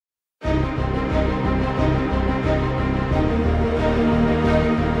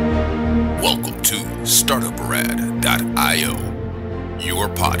to Startuprad.io, your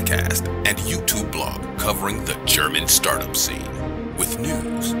podcast and YouTube blog covering the German startup scene with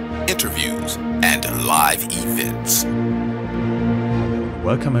news, interviews, and live events.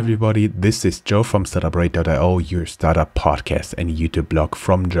 Welcome everybody, this is Joe from Startuprad.io, your startup podcast and YouTube blog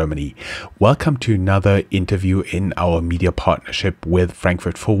from Germany. Welcome to another interview in our media partnership with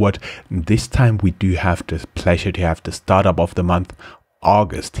Frankfurt Forward. This time we do have the pleasure to have the startup of the month,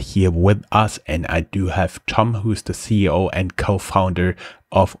 August, here with us, and I do have Tom, who's the CEO and co-founder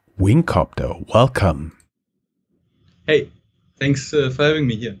of Wingcopter. Welcome. Hey, thanks for having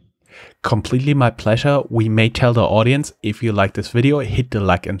me here. Completely my pleasure. We may tell the audience, if you like this video, hit the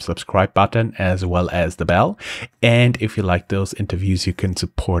like and subscribe button as well as the bell. And if you like those interviews, you can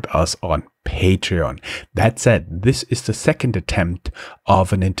support us on Patreon. That said, this is the second attempt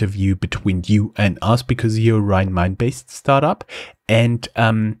of an interview between you and us because you're a Rhine-Main based startup. And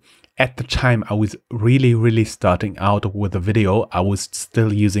at the time I was really starting out with a video, I was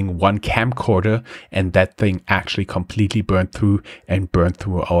still using one camcorder, and that thing actually completely burned through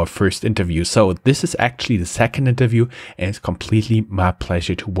our first interview. So this is actually the second interview, and it's completely my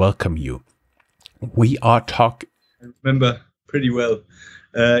pleasure to welcome you. We are talking. I remember pretty well.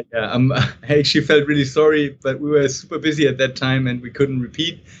 I actually felt really sorry, but we were super busy at that time and we couldn't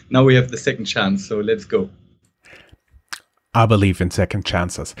repeat. Now we have the second chance, so let's go. I believe in second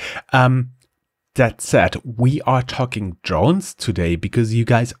chances. That said, we are talking drones today because you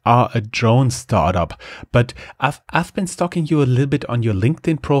guys are a drone startup. But I've been stalking you a little bit on your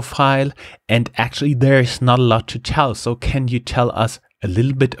LinkedIn profile, and actually there is not a lot to tell. So can you tell us a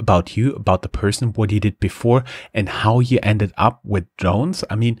little bit about you, about the person, what you did before, and how you ended up with drones?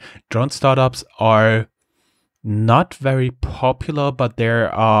 I mean, drone startups are not very popular, but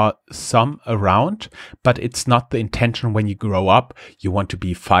there are some around, but it's not the intention when you grow up. You want to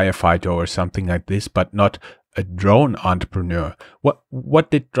be a firefighter or something like this, but not a drone entrepreneur.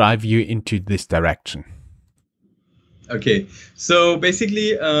 What did drive you into this direction? Okay, so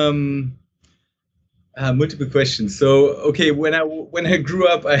basically, multiple questions. So, okay, when I grew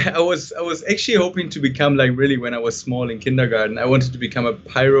up, I was actually hoping to become, like, really, when I was small in kindergarten, I wanted to become a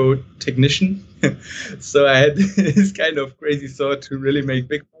pyrotechnician. So I had this kind of crazy thought to really make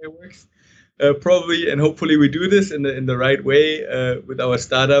big fireworks, probably, and hopefully we do this in the right way with our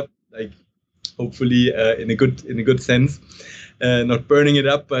startup, like hopefully in a good sense. Not burning it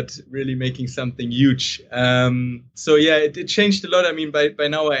up, but really making something huge. So yeah, it changed a lot. I mean, by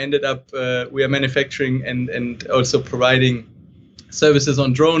now I ended up, we are manufacturing and also providing services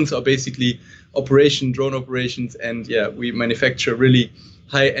on drones, or basically drone operations. And yeah, we manufacture really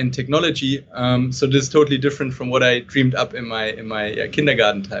high-end technology. So this is totally different from what I dreamed up in my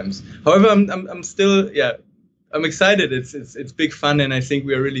kindergarten times. However, I'm still, I'm excited. It's big fun, and I think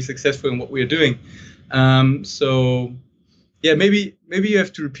we are really successful in what we are doing. So yeah, maybe you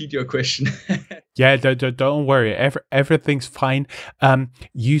have to repeat your question. Yeah, don't worry. Everything's fine.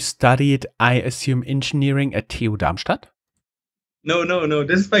 You studied, I assume, engineering at TU Darmstadt? No.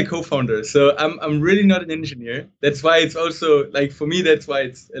 This is my co-founder. So I'm really not an engineer. That's why it's also, like, for me, that's why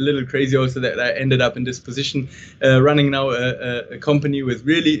it's a little crazy also that I ended up in this position, running now a company with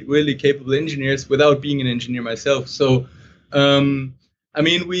really capable engineers without being an engineer myself. So, I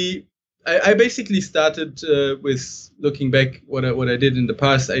mean, I basically started with looking back what I did in the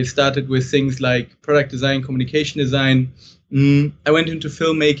past. I started with things like product design, communication design. I went into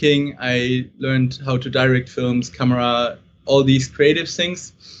filmmaking. I learned how to direct films, camera, all these creative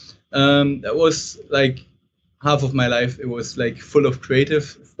things. That was like half of my life. It was like full of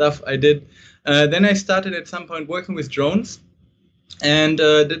creative stuff I did. Then I started at some point working with drones. And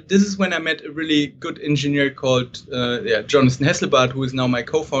this is when I met a really good engineer called Jonathan Hesselbart, who is now my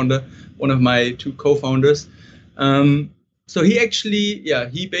co-founder, one of my two co-founders. So he actually,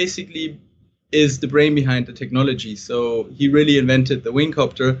 he basically is the brain behind the technology. So he really invented the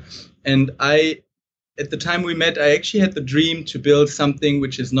Wingcopter. And at the time we met, I actually had the dream to build something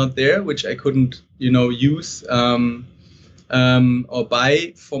which is not there, which I couldn't, use or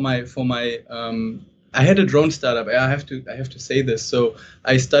buy for my. I had a drone startup. I have to say this. So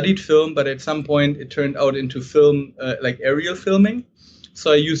I studied film, but at some point it turned out into film, like aerial filming.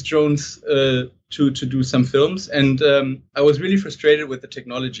 So I used drones to do some films, and I was really frustrated with the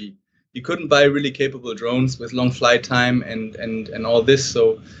technology. You couldn't buy really capable drones with long flight time and all this.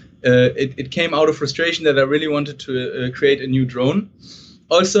 So it came out of frustration that I really wanted to create a new drone.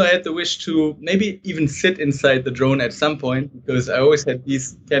 Also, I had the wish to maybe even sit inside the drone at some point, because I always had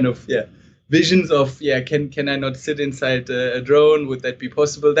these kind of visions of, can I not sit inside a drone? Would that be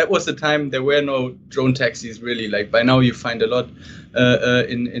possible? That was the time there were no drone taxis really. Like by now you find a lot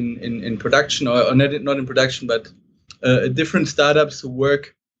in production, or not in production, but different startups who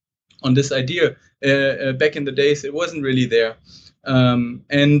work on this idea. Back in the days, it wasn't really there.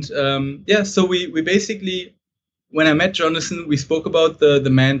 So we basically, when I met Jonathan, we spoke about the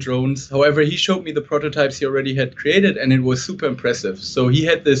manned drones. However, he showed me the prototypes he already had created, and it was super impressive. So he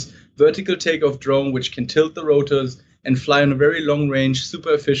had this vertical takeoff drone, which can tilt the rotors and fly on a very long range,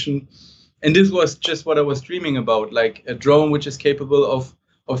 super efficient. And this was just what I was dreaming about, like a drone which is capable of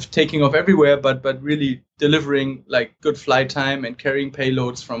taking off everywhere, but really delivering like good flight time and carrying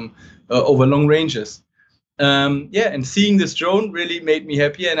payloads from over long ranges. And seeing this drone really made me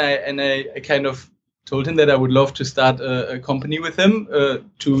happy, and I kind of told him that I would love to start a company with him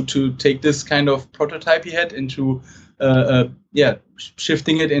to take this kind of prototype he had into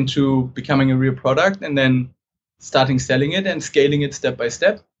shifting it into becoming a real product, and then starting selling it and scaling it step by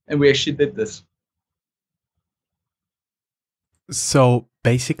step. And we actually did this. So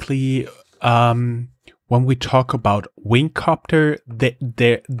basically, when we talk about Wingcopter,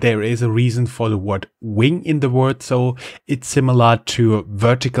 there is a reason for the word wing in the word. So it's similar to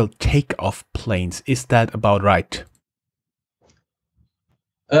vertical takeoff planes. Is that about right?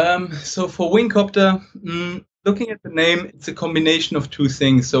 So for Wingcopter, looking at the name, it's a combination of two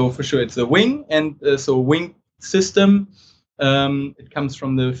things. So for sure, it's a wing, and so wing system. It comes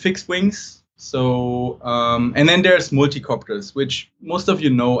from the fixed wings. So and then there's multicopters, which most of you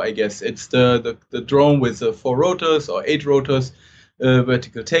know, I guess. It's the drone with 4 rotors or 8 rotors,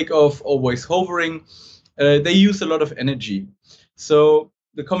 vertical takeoff, always hovering. They use a lot of energy. So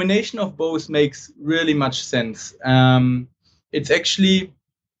the combination of both makes really much sense. It's actually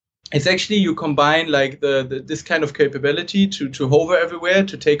you combine like this kind of capability to hover everywhere,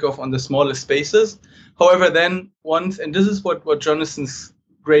 to take off on the smallest spaces. However, then once, and this is what Jonathan's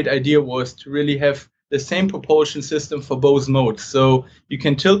great idea was, to really have the same propulsion system for both modes. So you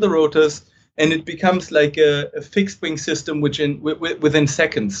can tilt the rotors, and it becomes like a fixed wing system within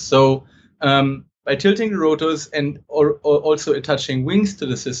seconds. So by tilting the rotors and also attaching wings to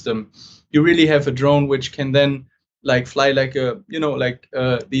the system, you really have a drone which can then like fly like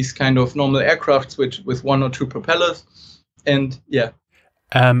these kind of normal aircrafts with 1 or 2 propellers. And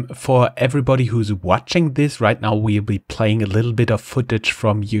for everybody who's watching this right now, we'll be playing a little bit of footage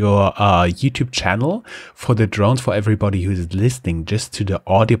from your YouTube channel for the drones. For everybody who's listening just to the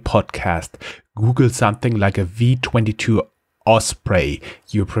audio podcast, Google something like a V22 Osprey.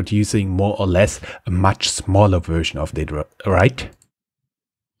 You're producing more or less a much smaller version of it, right?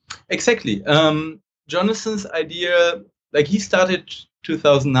 Exactly. Jonathan's idea, like he started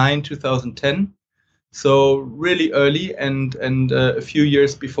 2009, 2010. So really early, and a few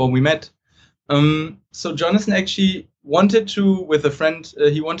years before we met. So Jonathan actually wanted to, with a friend,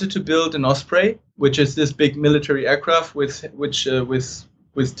 he wanted to build an Osprey, which is this big military aircraft with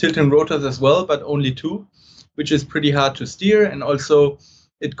tilting rotors as well, but only 2, which is pretty hard to steer, and also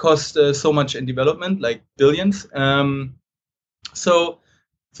it cost so much in development, like billions. So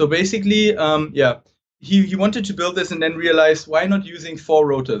basically, He wanted to build this, and then realized, why not using 4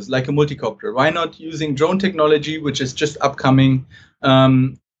 rotors like a multicopter? Why not using drone technology, which is just upcoming,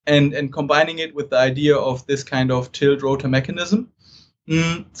 and combining it with the idea of this kind of tilt rotor mechanism?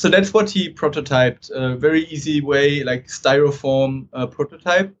 So that's what he prototyped, a very easy way, like styrofoam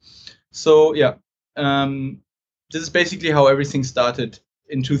prototype. So this is basically how everything started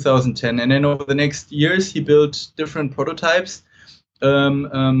in 2010. And then over the next years, he built different prototypes,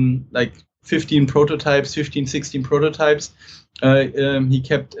 like 16 prototypes. He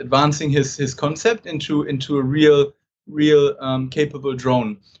kept advancing his concept into a real capable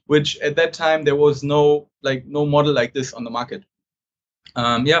drone, which at that time there was no model like this on the market.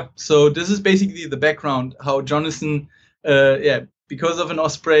 So this is basically the background, how Jonathan, because of an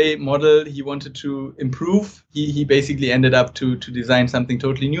Osprey model he wanted to improve, he basically ended up to design something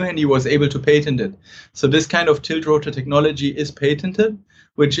totally new, and he was able to patent it. So this kind of tilt rotor technology is patented,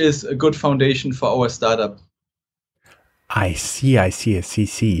 which is a good foundation for our startup. I see.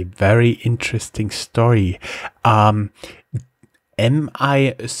 Very interesting story. Am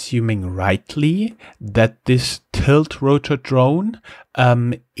I assuming rightly that this tilt rotor drone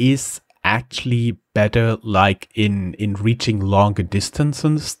is actually better like in reaching longer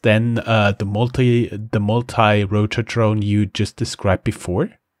distances than the multi rotor drone you just described before?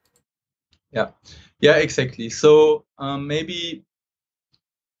 Yeah, exactly. So maybe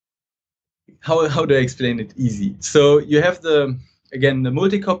how do I explain it easy? So you have the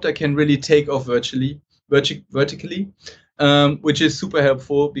multicopter can really take off vertically. which is super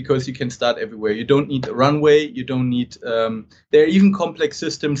helpful because you can start everywhere. You don't need a runway. You don't need. There are even complex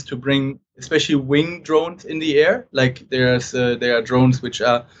systems to bring, especially wing drones in the air. Like there are drones which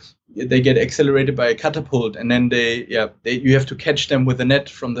they get accelerated by a catapult, and then you have to catch them with a net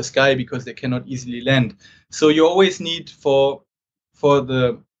from the sky because they cannot easily land. So you always need for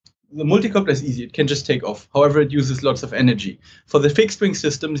the multicopter is easy. It can just take off. However, it uses lots of energy. For the fixed wing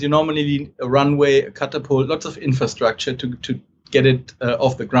systems, you normally need a runway, a catapult, lots of infrastructure to get it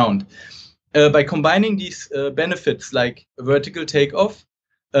off the ground. By combining these benefits like a vertical takeoff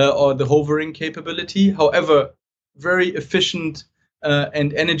or the hovering capability, however, very efficient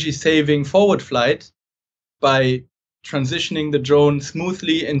and energy-saving forward flight by transitioning the drone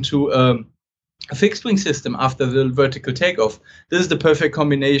smoothly into a fixed wing system after the vertical takeoff. This is the perfect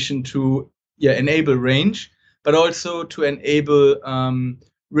combination to enable range, but also to enable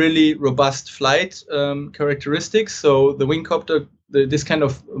really robust flight characteristics. So the Wingcopter, this kind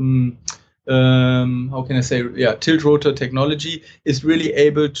of how can I say, tilt rotor technology is really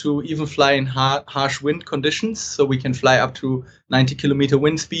able to even fly in harsh wind conditions. So we can fly up to 90-kilometer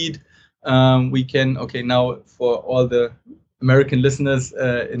wind speed. We can, now for all the American listeners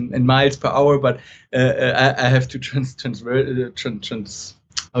in miles per hour, but I have to to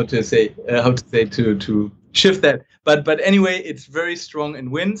shift that. But anyway, it's very strong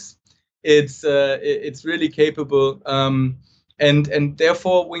in winds. It's really capable, and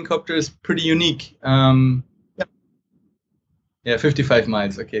therefore Wingcopter is pretty unique. 55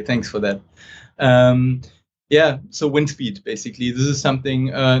 miles. Okay, thanks for that. So wind speed, basically. This is something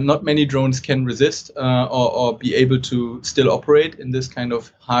not many drones can resist or be able to still operate in this kind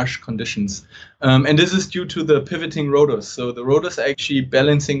of harsh conditions. And this is due to the pivoting rotors. So the rotors are actually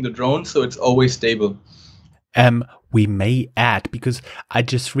balancing the drone, so it's always stable. We may add, because I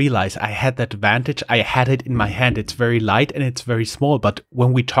just realized I had that advantage. I had it in my hand. It's very light and it's very small. But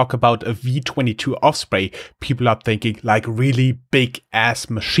when we talk about a V-22 Osprey, people are thinking like really big ass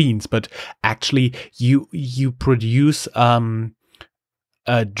machines. But actually, you produce a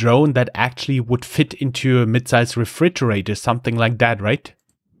drone that actually would fit into a mid-sized refrigerator, something like that, right?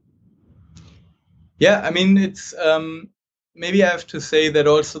 Yeah, I mean, it's maybe I have to say that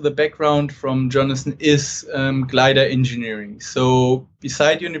also the background from Jonathan is glider engineering. So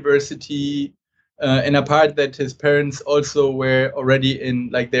beside university, and apart that his parents also were already in,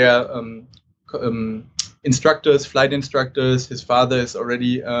 like, they are instructors, flight instructors. His father is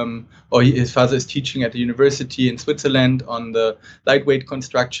already, his father is teaching at the university in Switzerland on the lightweight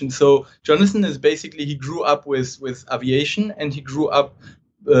construction. So Jonathan is basically, he grew up with aviation, and he grew up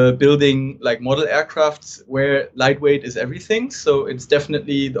building like model aircrafts where lightweight is everything. So it's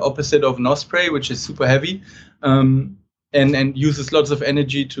definitely the opposite of an Osprey, which is super heavy, and uses lots of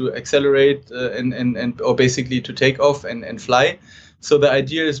energy to accelerate and or basically to take off and fly. So the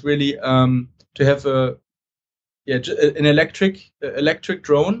idea is really to have an electric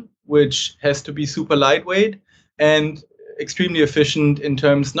drone which has to be super lightweight and extremely efficient in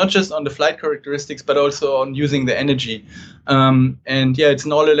terms not just on the flight characteristics but also on using the energy. It's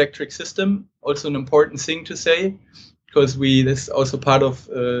an all-electric system. Also an important thing to say, because this is also part of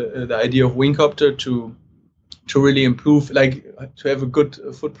the idea of Wingcopter to really improve, like to have a good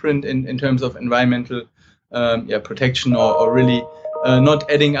footprint in terms of environmental protection or really not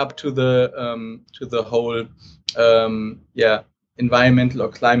adding up to the whole environmental or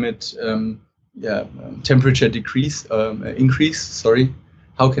climate temperature increase. Sorry,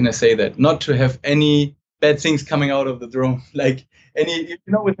 how can I say that? Not to have any bad things coming out of the drone. Like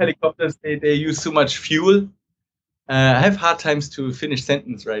with helicopters, they use so much fuel. I have hard times to finish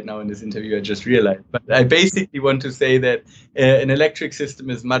sentence right now in this interview, I just realized. But I basically want to say that an electric system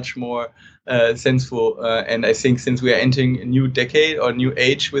is much more sensible. And I think since we are entering a new decade or new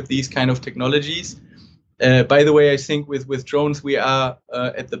age with these kind of technologies, by the way, I think with drones, we are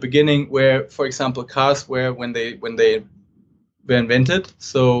at the beginning where, for example, cars were when they were invented.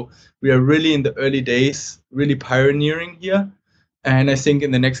 So we are really in the early days, really pioneering here. And I think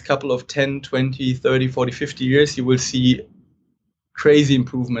in the next couple of 10, 20, 30, 40, 50 years, you will see crazy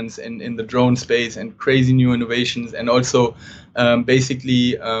improvements in the drone space and crazy new innovations, and also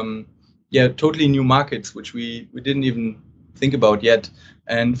totally new markets, which we didn't even think about yet.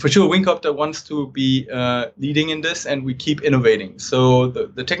 And for sure, Wingcopter wants to be leading in this, and we keep innovating. So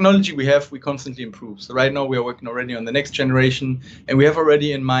the technology we have, we constantly improve. So right now we are working already on the next generation, and we have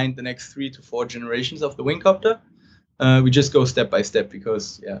already in mind the next 3 to 4 generations of the Wingcopter. We just go step by step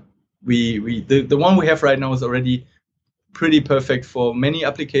because the one we have right now is already pretty perfect for many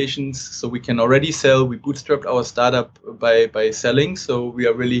applications. So we can already sell. We bootstrapped our startup by selling. So we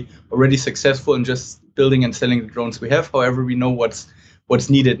are really already successful in just building and selling the drones we have. However, we know what's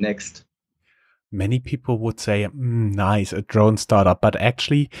needed next. Many people would say, nice, a drone startup, but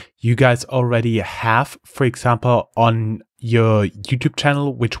actually you guys already have, for example, on your YouTube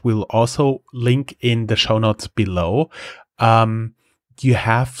channel, which we'll also link in the show notes below, you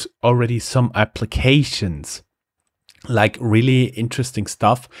have already some applications, like really interesting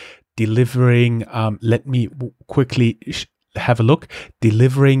stuff, delivering, let me quickly have a look,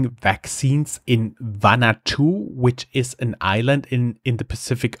 delivering vaccines in Vanuatu, which is an island in the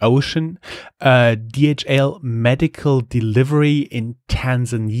Pacific Ocean, DHL medical delivery in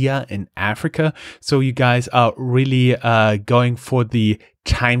Tanzania in Africa. So you guys are really going for the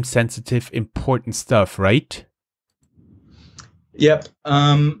time sensitive, important stuff, right? Yep.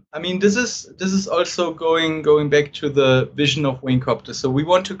 I mean, this is also going back to the vision of Wingcopter. So we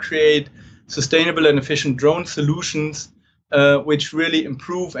want to create sustainable and efficient drone solutions which really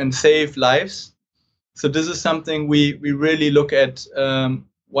improve and save lives. So this is something we really look at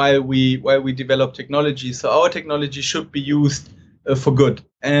while we develop technology. So our technology should be used for good.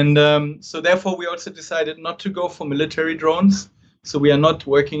 And so therefore we also decided not to go for military drones. So we are not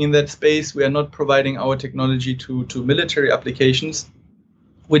working in that space. We are not providing our technology to military applications,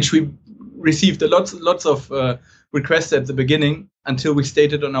 which we received lots of requests at the beginning, until we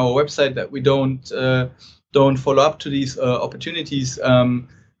stated on our website that we don't follow up to these opportunities,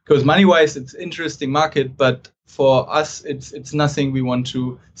 because money-wise it's interesting market, but for us it's nothing we want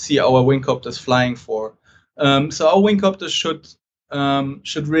to see our wingcopters flying for. So our wingcopters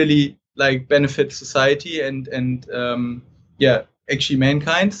should really like benefit society and actually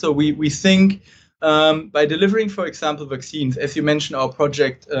mankind. So we think by delivering, for example, vaccines, as you mentioned, our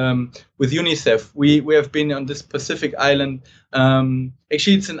project with UNICEF, we have been on this Pacific island.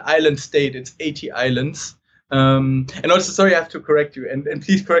 Actually, it's an island state. It's 80 islands. And also, sorry, I have to correct you, and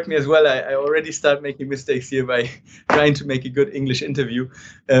please correct me as well. I already start making mistakes here by trying to make a good English interview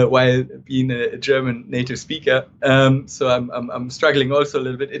while being a German native speaker. So I'm struggling also a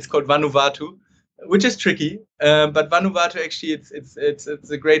little bit. It's called Vanuatu, which is tricky, but Vanuatu actually it's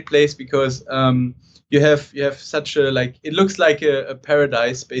a great place because you have such a, like, it looks like a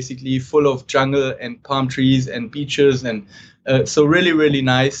paradise basically, full of jungle and palm trees and beaches, and so really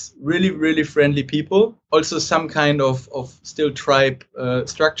nice, really friendly people. Also some kind of still tribe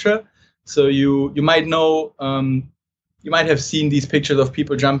structure. So you might know, you might have seen these pictures of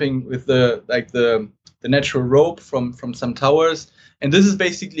people jumping with the natural rope from some towers, and this is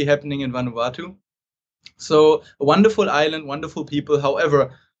basically happening in Vanuatu. So a wonderful island, wonderful people.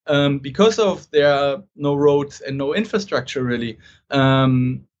 However, because of there are no roads and no infrastructure really,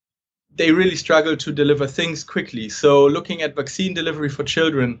 they really struggle to deliver things quickly. So looking at vaccine delivery for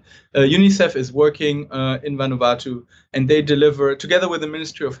children, UNICEF is working in Vanuatu, and they deliver, together with the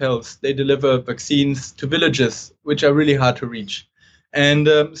Ministry of Health, they deliver vaccines to villages which are really hard to reach. And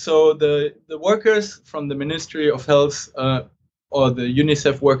so the workers from the Ministry of Health or the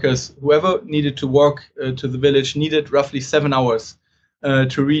UNICEF workers, whoever needed to walk to the village, needed roughly 7 hours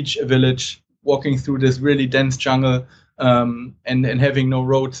to reach a village, walking through this really dense jungle, and having no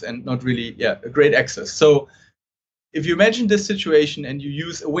roads and not really a great access. So if you imagine this situation and you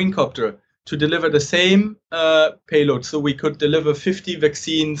use a wingcopter to deliver the same payload, so we could deliver 50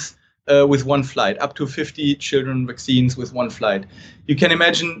 vaccines with one flight, up to 50 children vaccines with one flight. You can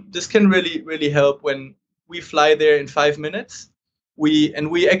imagine this can really help when we fly there in 5 minutes. We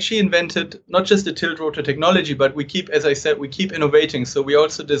actually invented not just the tilt rotor technology, but we keep, as I said, we keep innovating. So we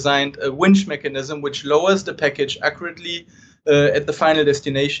also designed a winch mechanism which lowers the package accurately at the final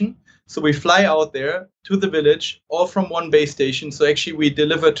destination. So we fly out there to the village, all from one base station. So actually we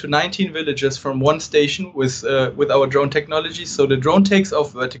deliver to 19 villages from one station with our drone technology. So the drone takes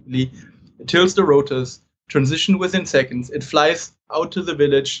off vertically, it tilts the rotors, transition within seconds. It flies out to the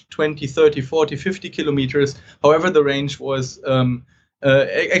village 20, 30, 40, 50 kilometers. However, the range was,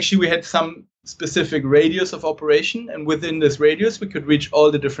 actually we had some specific radius of operation, and within this radius we could reach all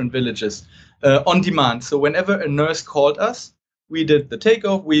the different villages on demand. So whenever a nurse called us, we did the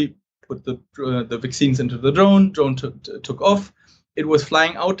takeoff, we put the vaccines into the drone took off, it was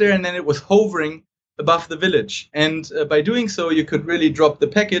flying out there, and then it was hovering above the village. And by doing so, you could really drop the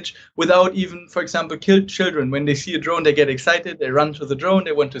package without even, for example, kill children. When they see a drone, they get excited, they run to the drone,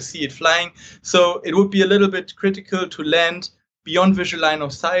 they want to see it flying. So it would be a little bit critical to land beyond visual line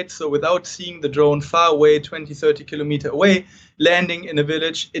of sight. So without seeing the drone far away, 20, 30 kilometer away, landing in a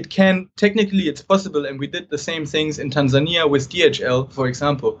village, it can, technically it's possible. And we did the same things in Tanzania with DHL, for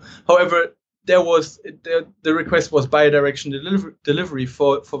example. However, the request was bidirectional delivery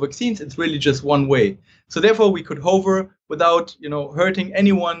for vaccines. It's really just one way. So therefore we could hover without hurting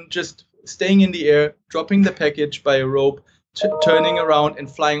anyone, just staying in the air, dropping the package by a rope, turning around and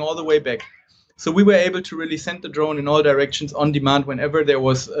flying all the way back. So we were able to really send the drone in all directions on demand. Whenever there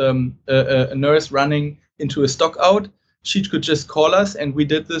was a nurse running into a stock out, she could just call us, and we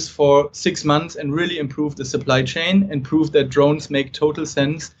did this for 6 months and really improved the supply chain and proved that drones make total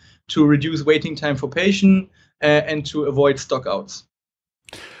sense to reduce waiting time for patient and to avoid stockouts.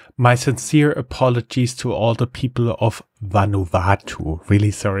 My sincere apologies to all the people of Vanuatu.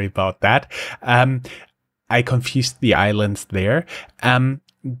 Really sorry about that. I confused the islands there.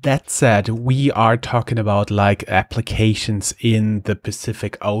 That said, we are talking about like applications in the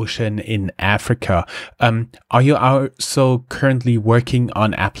Pacific Ocean, in Africa. Are you also currently working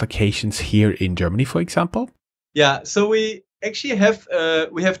on applications here in Germany, for example? Yeah, so we actually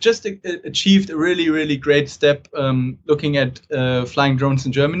have just achieved a really great step looking at flying drones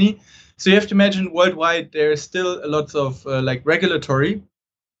in Germany. So you have to imagine worldwide there is still a lot of like regulatory,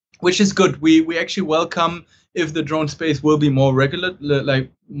 which is good. We actually welcome if the drone space will be more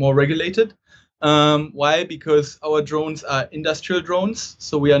regulated. Why? Because our drones are industrial drones,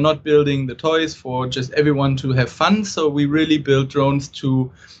 so we are not building the toys for just everyone to have fun. So we really build drones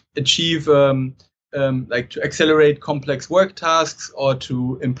to achieve like to accelerate complex work tasks or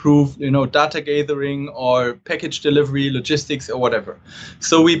to improve, data gathering or package delivery, logistics or whatever.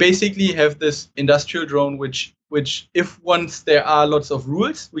 So we basically have this industrial drone, which if once there are lots of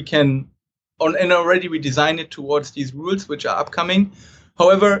rules, we can, and already we design it towards these rules which are upcoming.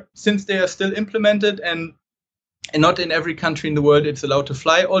 However, since they are still implemented and not in every country in the world it's allowed to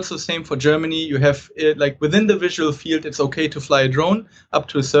fly. Also, same for Germany. You have like within the visual field, it's okay to fly a drone up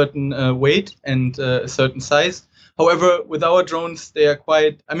to a certain weight and a certain size. However, with our drones, they are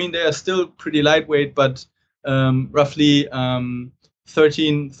they are still pretty lightweight, but roughly 13,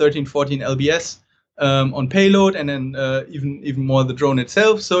 14 lbs on payload, and then even more the drone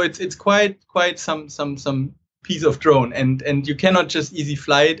itself. So it's quite some piece of drone, and you cannot just easy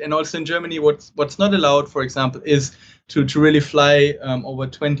fly it. And also in Germany, what's not allowed, for example, is to really fly over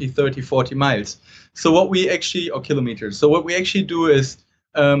 20, 30, 40 miles. So what we actually, or kilometers. So what we actually do is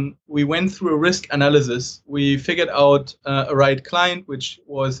we went through a risk analysis. We figured out a right client, which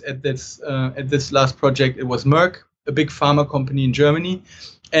was at this last project, it was Merck, a big pharma company in Germany.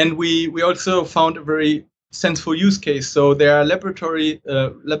 And we also found a very sensible use case. So there are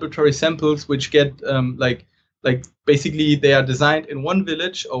laboratory samples which get like basically they are designed in one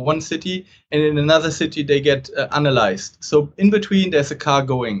village or one city, and in another city they get analyzed. So in between there's a car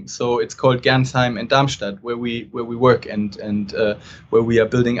going. So it's called Gernsheim and Darmstadt, where we work and where we are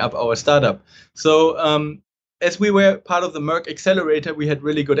building up our startup. So as we were part of the Merck accelerator, we had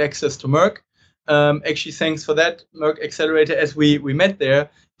really good access to Merck. Actually, thanks for that, Merck accelerator. As we met there,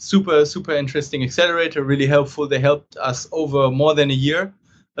 super interesting accelerator, really helpful. They helped us over more than a year.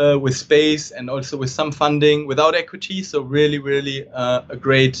 With space and also with some funding without equity. So really a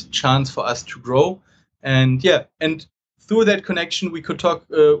great chance for us to grow. And through that connection, we could talk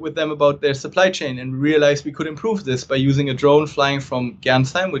with them about their supply chain and realize we could improve this by using a drone flying from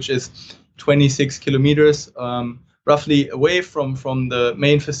Gernsheim, which is 26 kilometers roughly away from the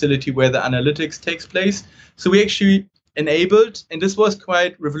main facility where the analytics takes place. So we actually enabled, and this was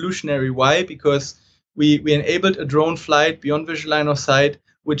quite revolutionary. Why? Because we enabled a drone flight beyond visual line of sight,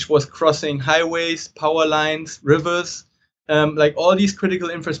 which was crossing highways, power lines, rivers, like all these critical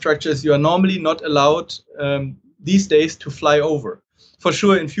infrastructures you are normally not allowed these days to fly over. For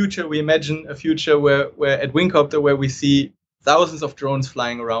sure, in future, we imagine a future where at Wingcopter, where we see thousands of drones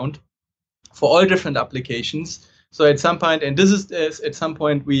flying around for all different applications. So at some point, and this is at some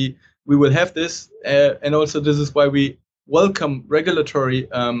point we will have this, and also this is why we welcome regulatory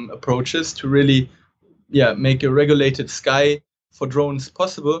approaches to really make a regulated sky for drones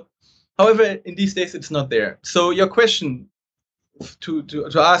possible. However, in these days, it's not there. So your question to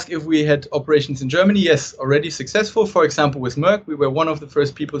ask if we had operations in Germany, yes, already successful. For example, with Merck, we were one of the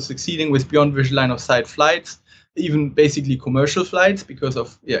first people succeeding with beyond visual line of sight flights, even basically commercial flights because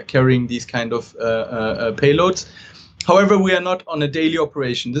of carrying these kind of payloads. However, we are not on a daily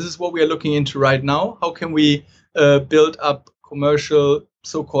operation. This is what we are looking into right now. How can we build up commercial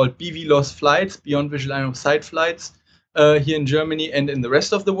so-called BVLOS flights, beyond visual line of sight flights, here in Germany and in the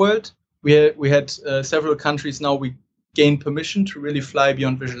rest of the world? We had several countries now we gained permission to really fly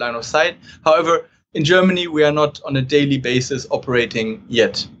beyond visual line of sight. However, in Germany, we are not on a daily basis operating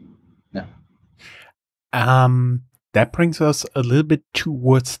yet. Yeah. That brings us a little bit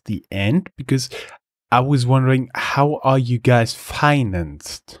towards the end, because I was wondering, how are you guys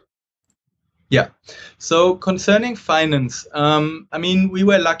financed? Yeah. So concerning finance, we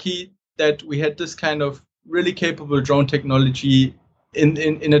were lucky that we had this kind of really capable drone technology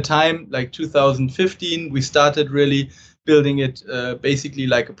in a time like 2015, we started really building it basically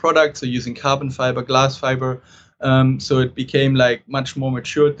like a product, so using carbon fiber, glass fiber. So it became like much more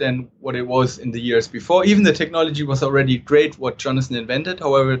matured than what it was in the years before. Even the technology was already great, what Jonathan invented.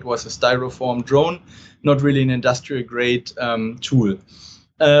 However, it was a styrofoam drone, not really an industrial grade tool.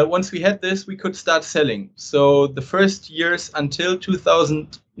 Once we had this, we could start selling. So the first years until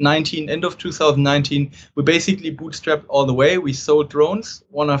 2019, end of 2019, we basically bootstrapped all the way. We sold drones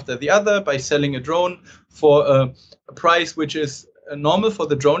one after the other by selling a drone for a price which is normal for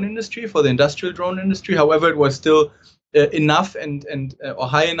the drone industry, for the industrial drone industry. However, it was still enough and or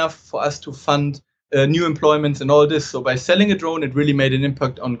high enough for us to fund new employments and all this. So by selling a drone, it really made an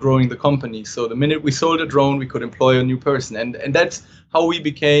impact on growing the company. So the minute we sold a drone, we could employ a new person. And that's how we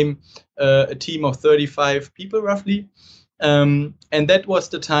became a team of 35 people roughly. And that was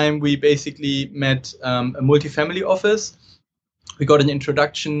the time we basically met a multifamily office. We got an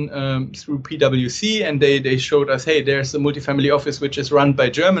introduction through PwC, and they showed us, hey, there's a multifamily office which is run by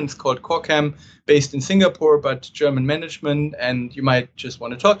Germans called Corcam, based in Singapore, but German management, and you might just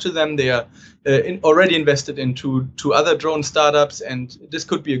want to talk to them. They are already invested into two other drone startups, and this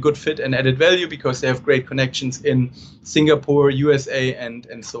could be a good fit and added value because they have great connections in Singapore, USA, and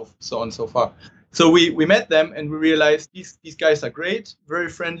so on and so far. So we met them and we realized these guys are great, very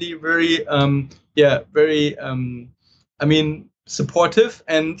friendly, very supportive.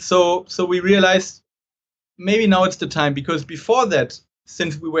 And so we realized maybe now it's the time, because before that,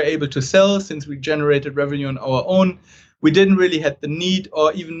 since we were able to sell, since we generated revenue on our own, we didn't really have the need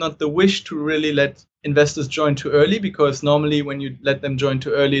or even not the wish to really let investors join too early, because normally when you let them join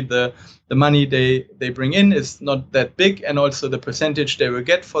too early, the money they bring in is not that big, and also the percentage they will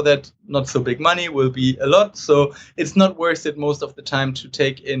get for that not so big money will be a lot. So it's not worth it most of the time to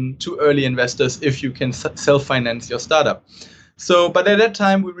take in too early investors if you can self-finance your startup. So, but at that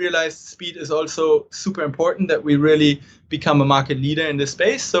time, we realized speed is also super important, that we really become a market leader in this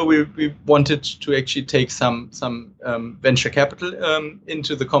space. So we wanted to actually take some venture capital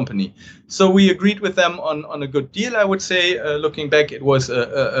into the company. So we agreed with them on a good deal, I would say. Looking back, it was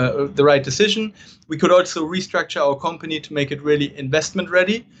the right decision. We could also restructure our company to make it really investment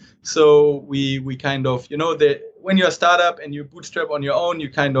ready. So we kind of, when you're a startup and you bootstrap on your own, you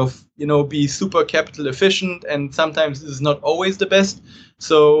kind of, be super capital efficient, and sometimes this is not always the best.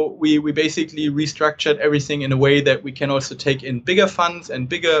 So we basically restructured everything in a way that we can also take in bigger funds and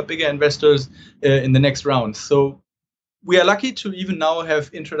bigger investors in the next round. So we are lucky to even now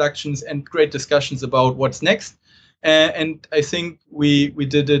have introductions and great discussions about what's next. And I think we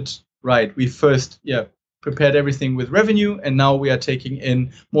did it right. We first, prepared everything with revenue, and now we are taking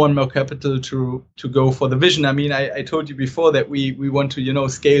in more and more capital to go for the vision. I mean, I told you before that we want to,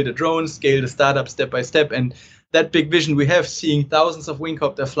 scale the drones, scale the startup step by step, and that big vision we have, seeing thousands of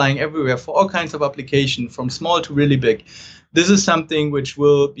Wingcopter flying everywhere for all kinds of application, from small to really big. This is something which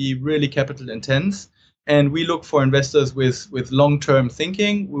will be really capital intense, and we look for investors with long-term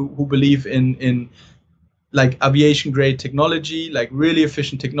thinking, who believe in like aviation grade technology, like really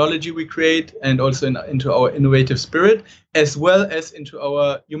efficient technology we create, and also into our innovative spirit, as well as into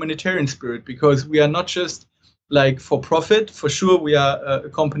our humanitarian spirit, because we are not just like for profit. For sure, we are a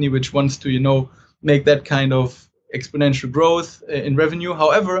company which wants to, make that kind of exponential growth in revenue.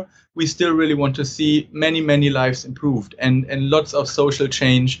 However, we still really want to see many, many lives improved and lots of social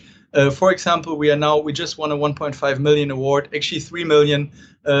change. For example, we just won a 1.5 million award, actually 3 million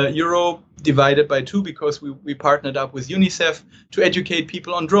euro divided by 2, because we partnered up with UNICEF to educate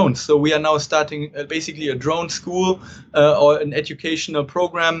people on drones. So we are now starting basically a drone school or an educational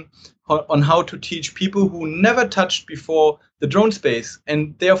program on how to teach people who never touched before the drone space,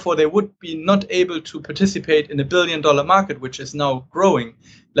 and therefore they would be not able to participate in a $1 billion market, which is now growing.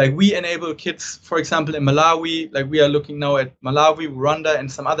 Like we enable kids, for example, in Malawi, like we are looking now at Malawi, Rwanda, and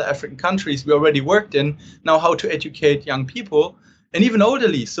some other African countries we already worked in, now how to educate young people and even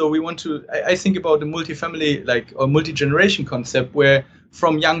elderly. So we want to, I think about the multifamily, or multi-generation concept, where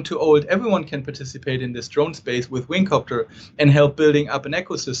from young to old, everyone can participate in this drone space with Wingcopter and help building up an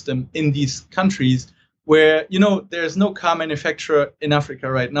ecosystem in these countries where, there's no car manufacturer in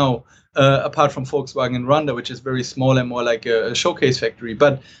Africa right now, apart from Volkswagen in Rwanda, which is very small and more like a showcase factory.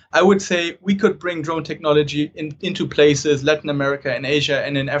 But I would say we could bring drone technology into places, Latin America and Asia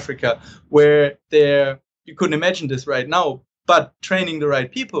and in Africa, where you couldn't imagine this right now, but training the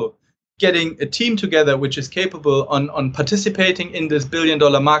right people, getting a team together which is capable on participating in this $1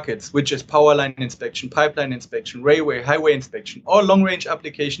 billion markets, which is power line inspection, pipeline inspection, railway, highway inspection, all long range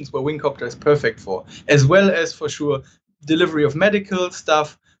applications where Wingcopter is perfect for, as well as for sure delivery of medical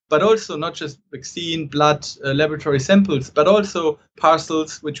stuff, but also not just vaccine, blood, laboratory samples, but also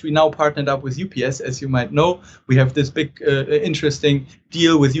parcels, which we now partnered up with UPS. As you might know, we have this big, interesting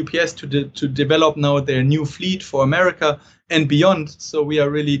deal with UPS to develop now their new fleet for America and beyond. So we are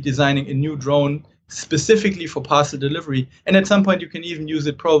really designing a new drone specifically for parcel delivery. And at some point, you can even use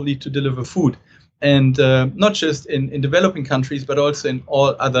it probably to deliver food. And not just in developing countries, but also in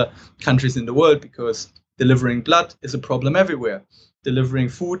all other countries in the world, because delivering blood is a problem everywhere. Delivering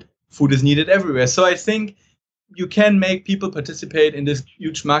food is needed everywhere. So I think you can make people participate in this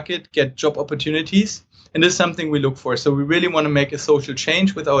huge market, get job opportunities, and this is something we look for. So we really want to make a social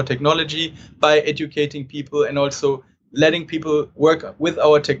change with our technology by educating people and also letting people work with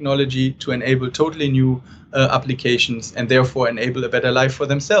our technology to enable totally new applications and therefore enable a better life for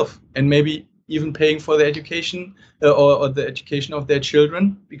themselves, and maybe even paying for the education or the education of their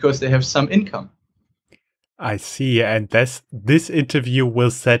children because they have some income. I see. And this interview will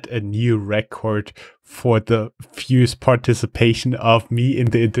set a new record for the fewest participation of me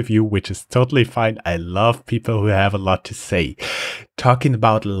in the interview, which is totally fine. I love people who have a lot to say. Talking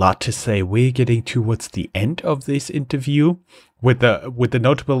about a lot to say, we're getting towards the end of this interview with the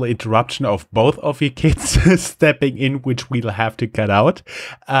notable interruption of both of your kids stepping in, which we'll have to cut out.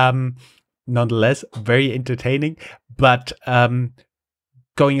 Nonetheless, very entertaining. But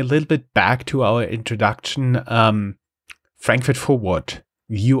going a little bit back to our introduction, Frankfurt Forward.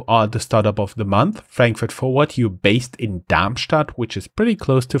 You are the startup of the month. Frankfurt Forward, you're based in Darmstadt, which is pretty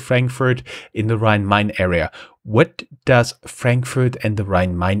close to Frankfurt in the Rhine-Main area. What does Frankfurt and the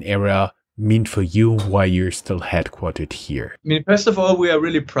Rhine-Main area mean for you while you're still headquartered here? I mean, first of all, we are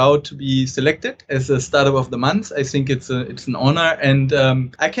really proud to be selected as a startup of the month. I think it's an honor. And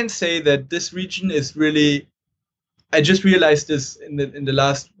I can say that this region is really, I just realized this in the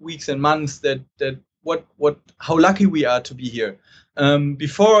last weeks and months that how lucky we are to be here.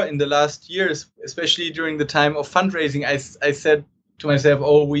 Before, in the last years, especially during the time of fundraising, I said to myself,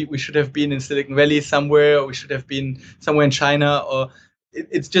 oh, we should have been in Silicon Valley somewhere, or we should have been somewhere in China, or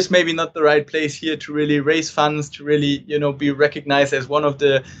it's just maybe not the right place here to really raise funds, to really, be recognized as one of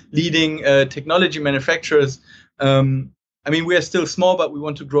the leading technology manufacturers. I mean, we are still small, but we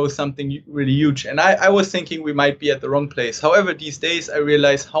want to grow something really huge. And I was thinking we might be at the wrong place. However, these days I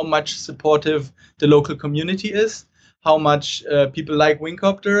realize how much supportive the local community is, how much people like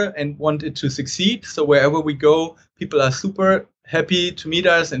Wingcopter and want it to succeed. So wherever we go, people are super happy to meet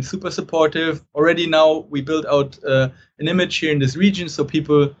us and super supportive. Already now we built out an image here in this region. So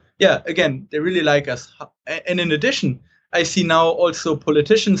people, again, they really like us. And in addition, I see now also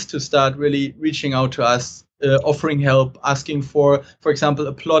politicians to start really reaching out to us, offering help, asking for example,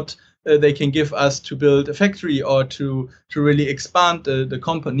 a plot they can give us to build a factory or to really expand the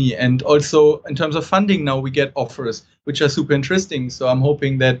company. And also in terms of funding, now we get offers, which are super interesting. So I'm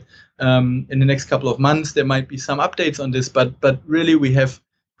hoping that in the next couple of months, there might be some updates on this. But really, we have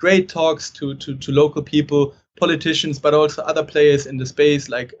great talks to local people, politicians, but also other players in the space,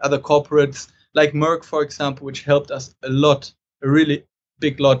 like other corporates, like Merck, for example, which helped us a lot, a really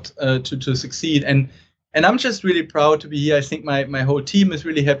big lot to succeed. And I'm just really proud to be here. I think my whole team is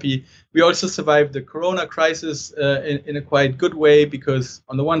really happy. We also survived the Corona crisis in a quite good way, because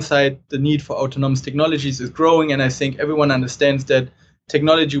on the one side, the need for autonomous technologies is growing. And I think everyone understands that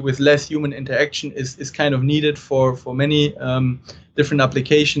technology with less human interaction is kind of needed for many different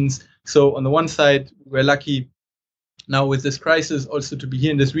applications. So on the one side, we're lucky now with this crisis also to be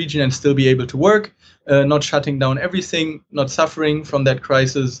here in this region and still be able to work, not shutting down everything, not suffering from that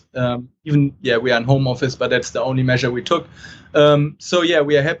crisis. We are in home office, but that's the only measure we took. We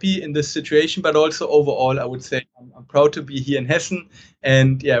are happy in this situation, but also overall, I would say I'm proud to be here in Hessen.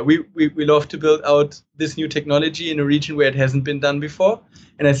 And we love to build out this new technology in a region where it hasn't been done before.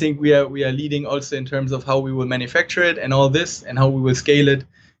 And I think we are leading also in terms of how we will manufacture it and all this and how we will scale it.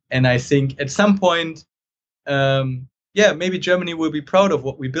 And I think at some point, maybe Germany will be proud of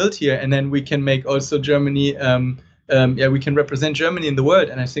what we built here, and then we can make also Germany, we can represent Germany in the world.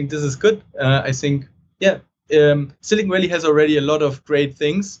 And I think this is good. I think, Silicon Valley has already a lot of great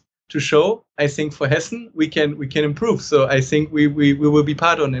things to show. I think for Hessen, we can improve. So I think we will be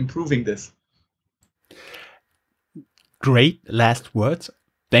part on improving this. Great last words.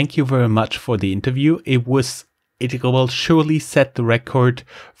 Thank you very much for the interview. It will surely set the record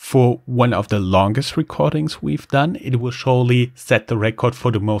for one of the longest recordings we've done. It will surely set the record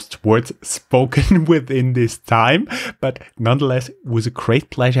for the most words spoken within this time. But nonetheless, it was a great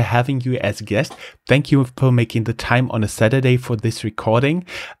pleasure having you as a guest. Thank you for making the time on a Saturday for this recording.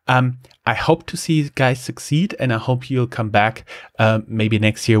 I hope to see you guys succeed, and I hope you'll come back maybe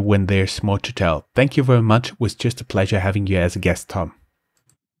next year when there's more to tell. Thank you very much. It was just a pleasure having you as a guest, Tom.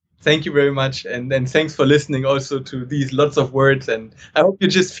 Thank you very much. And then thanks for listening also to these lots of words. And I hope you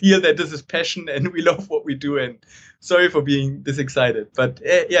just feel that this is passion and we love what we do. And sorry for being this excited. But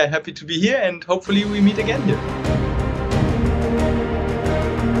yeah, happy to be here and hopefully we meet again here.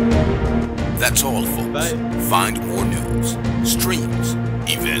 That's all, folks. Bye. Find more news, streams,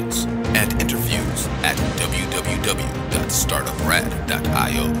 events, and interviews at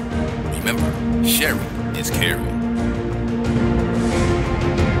www.startuprad.io. Remember, sharing is caring.